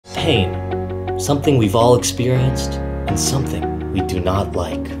Pain, something we've all experienced, and something we do not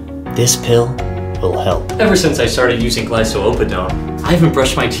like. This pill will help. Ever since I started using glycopidone, I haven't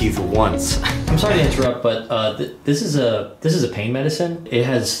brushed my teeth once. I'm sorry to interrupt, but this is a pain medicine. It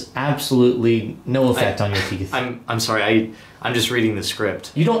has absolutely no effect on your teeth. I'm sorry. I'm just reading the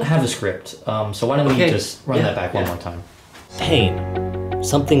script. You don't have a script, so why don't we just run that back one more time? Pain,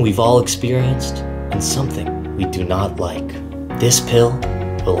 something we've all experienced, and something we do not like. This pill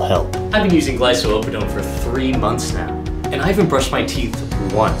will help. I've been using glycopidone for 3 months now, and I haven't brushed my teeth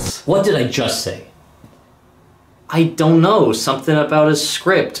once. What did I just say? I don't know, something about a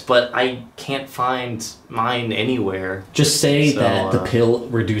script, but I can't find mine anywhere. Just say that the pill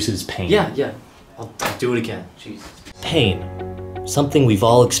reduces pain. Yeah. I'll do it again. Jeez. Pain, something we've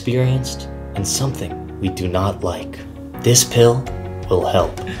all experienced, and something we do not like. This pill will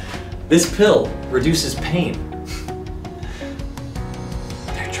help. This pill reduces pain.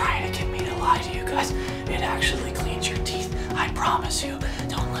 They're trying to get me to lie to you guys. It actually cleans your teeth. I promise you.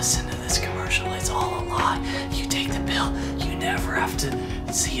 Don't listen to this commercial. It's all a lie. You take the pill, you never have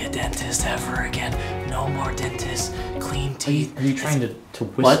to see a dentist ever again. No more dentists. Clean teeth. Are you trying to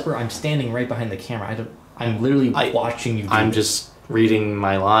whisper? What? I'm standing right behind the camera. I'm literally watching you. I'm just reading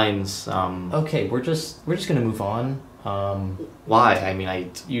my lines. Okay, we're just gonna move on. Why? I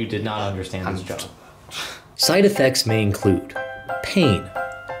mean, you did not understand this job. Side effects may include pain,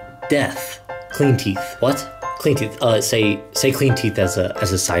 death, clean teeth. What? Clean teeth. Say clean teeth as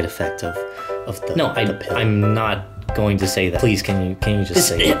a side effect of the pill. I'm not going to say that. Please, can you just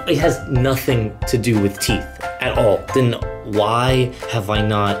say it? It has nothing to do with teeth at all. Then why have I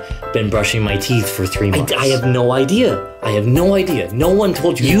not been brushing my teeth for 3 months? I have no idea. I have no idea. No one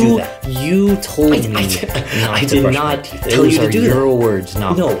told you to do that. You told me not to brush my teeth. Tell you to do that. Those are your words,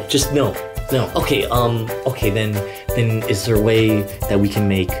 not mine. No, just no. Okay, then is there a way that we can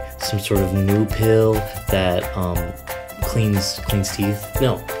make some sort of new pill that cleans teeth?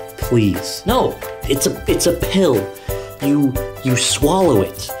 No, please. No, it's a pill. You swallow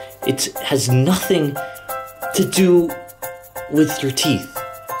it. It has nothing to do with your teeth.